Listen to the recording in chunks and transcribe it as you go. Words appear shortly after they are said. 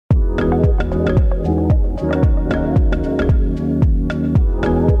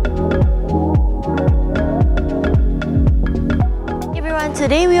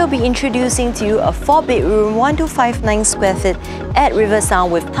Today we will be introducing to you a 4-bedroom, 1259 square feet at Riversound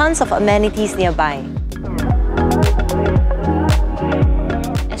with tons of amenities nearby.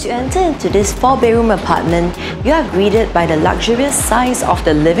 As you enter into this 4-bedroom apartment, you are greeted by the luxurious size of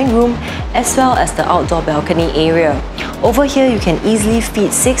the living room as well as the outdoor balcony area. Over here, you can easily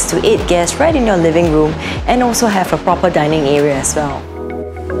feed 6 to 8 guests right in your living room and also have a proper dining area as well.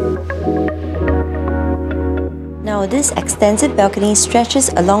 Now, this extensive balcony stretches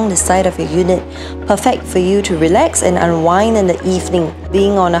along the side of your unit, perfect for you to relax and unwind in the evening.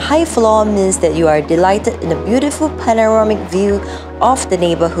 Being on a high floor means that you are delighted in the beautiful panoramic view of the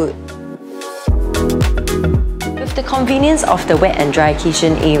neighborhood. With the convenience of the wet and dry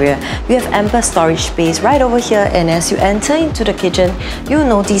kitchen area, you have ample storage space right over here, and as you enter into the kitchen, you'll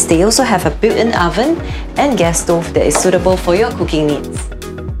notice they also have a built-in oven and gas stove that is suitable for your cooking needs.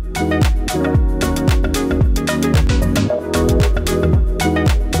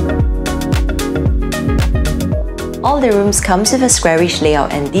 All the rooms comes with a squarish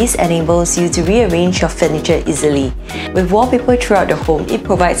layout, and this enables you to rearrange your furniture easily. With wallpaper throughout the home, it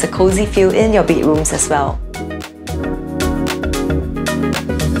provides a cozy feel in your bedrooms as well.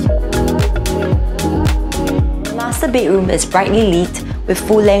 The master bedroom is brightly lit with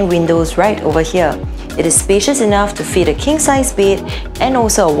full-length windows right over here. It is spacious enough to fit a king-size bed and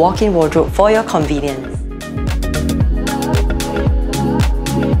also a walk-in wardrobe for your convenience.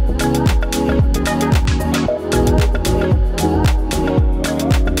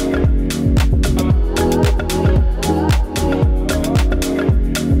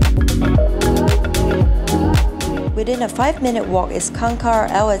 Within a 5-minute walk is Kangkar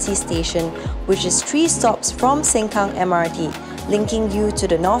LRT station, which is 3 stops from Sengkang MRT, linking you to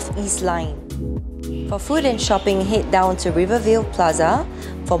the North-East line. For food and shopping, head down to Rivervale Plaza.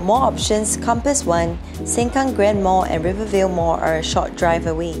 For more options, Compass 1, Sengkang Grand Mall and Rivervale Mall are a short drive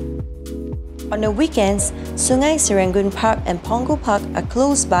away. On the weekends, Sungai Serangoon Park and Punggol Park are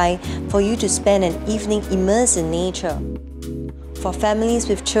close by for you to spend an evening immersed in nature. For families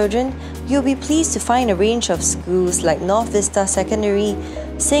with children, you'll be pleased to find a range of schools like North Vista Secondary,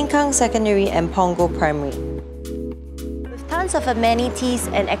 Sengkang Secondary and Punggol Primary. With tons of amenities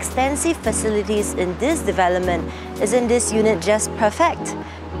and extensive facilities in this development, isn't this unit just perfect?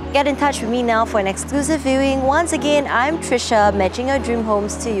 Get in touch with me now for an exclusive viewing. Once again, I'm Trisha, matching your dream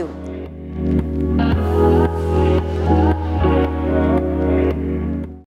homes to you.